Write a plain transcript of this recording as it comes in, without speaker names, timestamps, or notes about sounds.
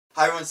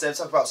Hi everyone, today I'm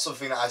talking about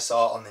something that I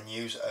saw on the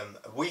news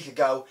a week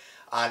ago,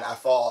 and I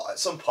thought at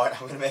some point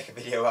I'm going to make a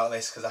video about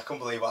this because I couldn't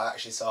believe what I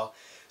actually saw.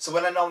 So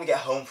when I normally get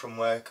home from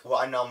work,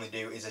 what I normally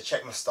do is I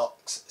check my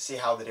stocks, see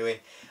how they're doing,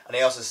 and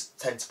I also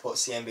tend to put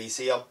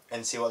CNBC on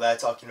and see what they're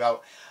talking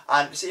about.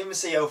 And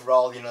CNBC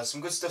overall, you know,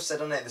 some good stuff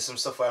said on it. There's some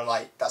stuff where I'm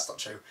like, that's not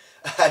true.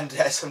 And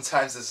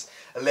sometimes there's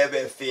a little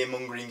bit of fear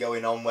mongering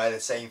going on where they're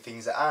saying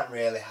things that aren't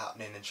really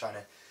happening and trying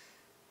to,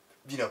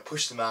 you know,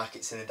 push the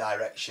markets in a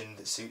direction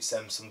that suits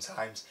them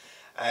sometimes.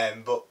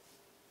 But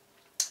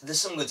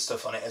there's some good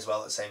stuff on it as well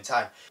at the same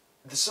time.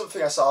 There's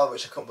something I saw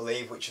which I couldn't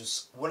believe, which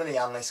was one of the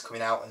analysts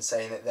coming out and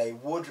saying that they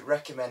would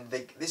recommend,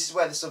 this is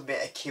where they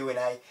submit a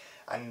Q&A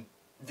and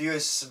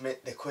viewers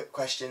submit the quick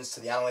questions to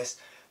the analyst.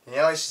 The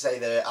analyst should say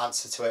the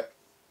answer to it.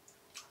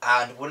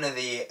 And one of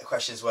the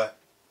questions were,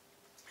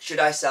 should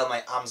I sell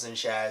my Amazon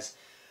shares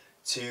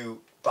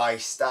to buy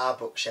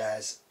Starbucks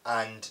shares?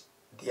 And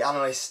the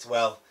analyst,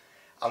 well,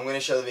 I'm going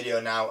to show the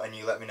video now and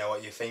you let me know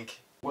what you think.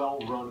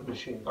 Well-run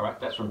machine. All right,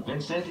 that's from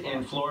Vincent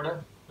in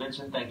Florida.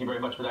 Vincent, thank you very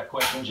much for that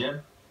question.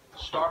 Jim?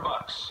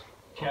 Starbucks.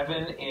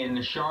 Kevin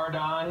in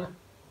Chardon,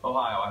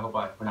 Ohio. I hope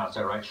I pronounced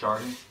that right.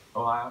 Chardon,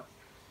 Ohio.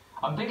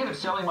 I'm thinking of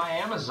selling my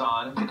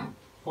Amazon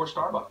for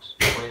Starbucks.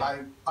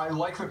 I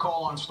like the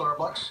call on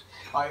Starbucks.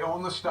 I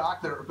own the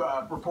stock. They're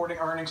reporting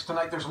earnings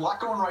tonight. There's a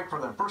lot going right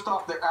for them. First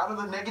off, they're out of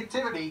the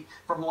negativity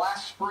from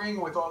last spring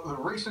with all the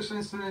racist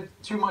incident,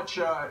 too much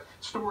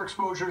store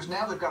exposures.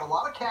 Now they've got a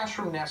lot of cash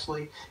from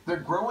Nestle. They're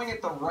growing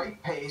at the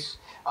right pace.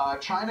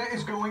 China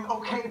is going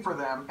okay for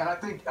them, and I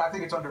think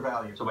it's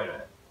undervalued. So wait a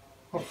minute.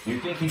 You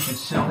think he should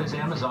sell his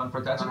Amazon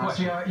for... That's a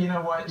question. Yeah, you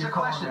know what? It's You're a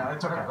calling question. me out.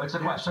 It's okay. It's a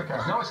question. It's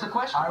okay. No, it's the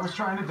question. I was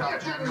trying to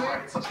dodge it. You're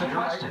right. It's the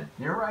question.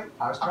 You're right.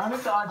 I was trying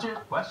to dodge it.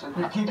 Question.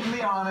 You're keeping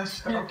me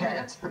honest.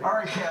 Okay. All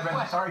right, Kevin.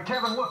 All right,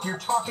 Kevin, look, you're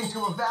talking to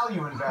a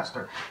value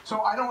investor.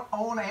 So I don't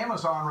own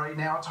Amazon right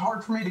now. It's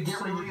hard for me to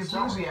get really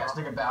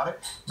enthusiastic about it.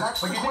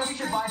 That's the question. You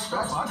should buy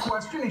Starbucks. That's the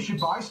question. He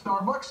should buy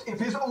Starbucks. If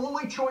his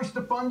only choice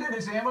to fund it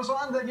is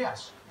Amazon, then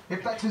yes.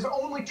 If that's his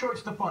only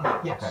choice to fund it,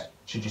 yes. Okay.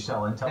 Should you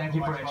sell Intel? Thank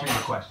you for answering the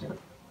question.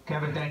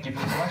 Kevin, thank you for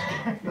the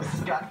question. This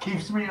guy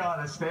keeps me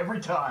honest every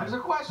time. There's a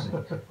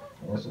question.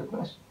 Answer the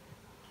question.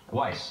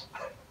 Weiss.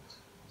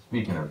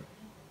 Speaking of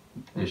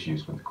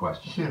issues with the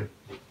question.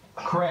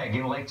 Craig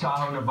in Lake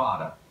Tahoe,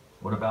 Nevada.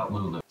 What about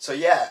Lulu? So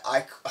yeah,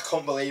 I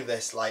can't believe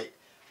this. Like,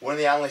 one of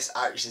the analysts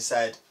actually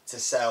said to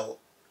sell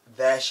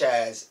their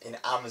shares in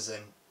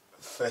Amazon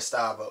for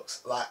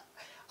Starbucks. Like,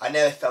 I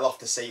nearly fell off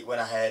the seat when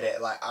I heard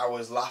it. Like, I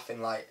was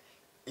laughing like,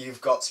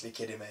 you've got to be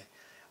kidding me.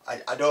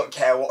 I don't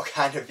care what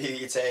kind of view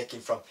you're taking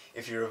from.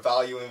 If you're a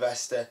value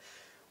investor,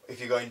 if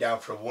you're going down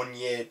for a 1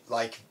 year,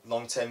 like,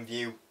 long-term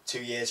view,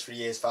 2 years, 3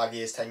 years, 5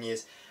 years, 10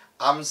 years,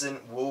 Amazon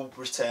will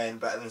return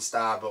better than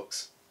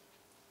Starbucks.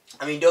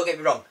 I mean, don't get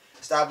me wrong,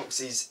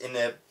 Starbucks is in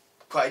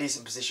quite a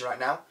decent position right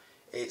now.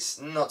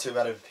 It's not too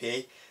bad of a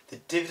PE. The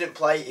dividend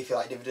play, if you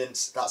like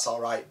dividends, that's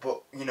alright.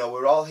 But, you know,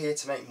 we're all here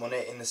to make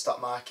money in the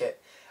stock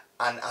market.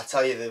 And I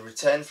tell you, the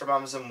return from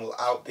Amazon will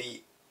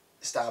outbeat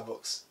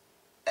Starbucks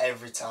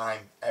every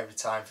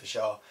time for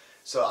sure.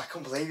 So I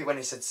couldn't believe it when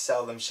he said to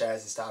sell them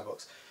shares in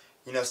Starbucks.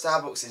 You know,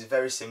 Starbucks is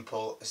very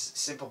simple. It's a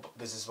simple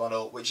business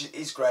model, which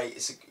is great.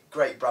 It's a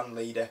great brand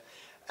leader.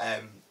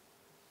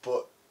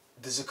 But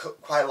there's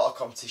quite a lot of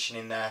competition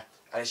in there,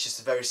 and it's just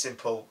a very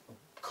simple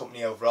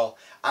company overall.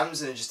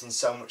 Amazon are just in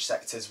so much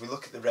sectors. We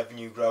look at the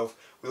revenue growth.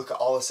 We look at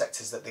all the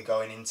sectors that they're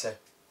going into.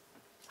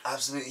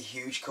 Absolutely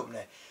huge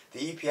company. The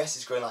EPS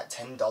is growing like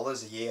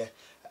 $10 a year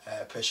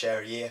per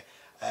share a year.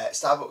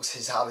 Starbucks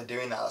is hardly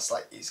doing that. That's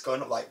like, it's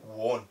going up like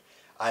 1,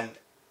 and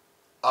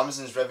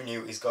Amazon's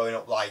revenue is going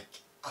up like,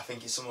 I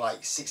think it's something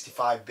like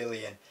 65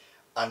 billion,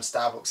 and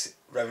Starbucks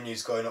revenue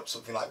is going up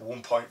something like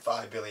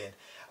 1.5 billion.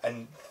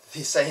 And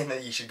they're saying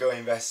that you should go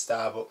invest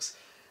Starbucks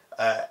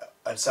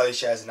and sell your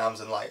shares in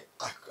Amazon. Like,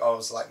 I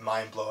was like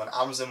mind blown.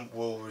 Amazon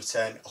will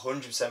return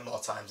 100% more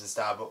times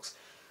than Starbucks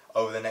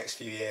over the next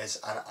few years,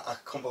 and I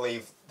can't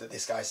believe that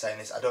this guy's saying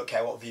this. I don't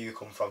care what view you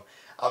come from.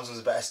 Amazon's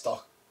a better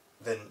stock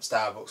than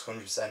Starbucks,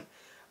 100%,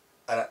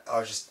 and I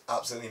was just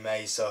absolutely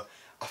amazed. So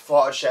I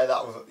thought I'd share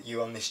that with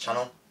you on this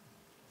channel,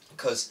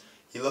 because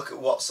you look at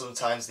what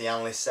sometimes the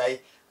analysts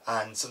say,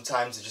 and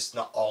sometimes they're just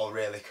not all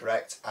really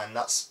correct, and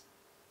that's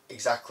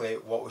exactly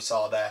what we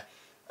saw there.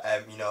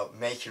 You know,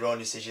 make your own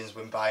decisions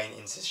when buying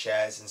into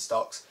shares and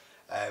stocks,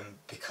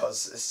 because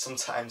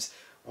sometimes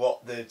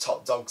what the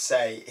top dogs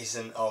say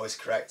isn't always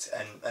correct,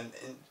 and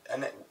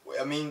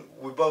I mean,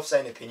 we're both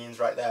saying opinions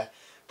right there,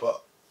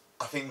 but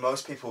I think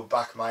most people would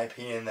back my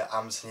opinion that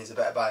Amazon is a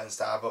better buy than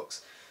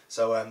Starbucks.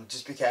 So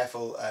just be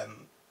careful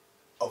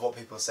of what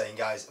people are saying,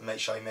 guys, and make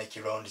sure you make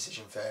your own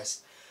decision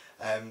first.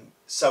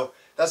 So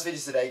that's the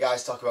video today,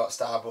 guys, talk about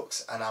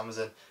Starbucks and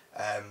Amazon.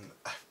 I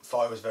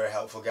thought it was very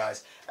helpful,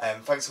 guys.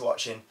 Thanks for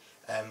watching.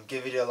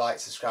 Give the video a like,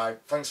 subscribe.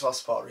 Thanks for our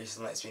support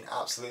recently. It's been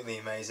absolutely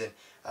amazing.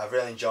 I've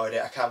really enjoyed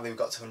it. I can't believe we've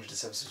got to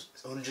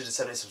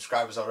 170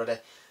 subscribers already.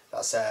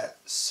 That's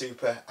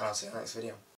super, and I'll see you in the next video.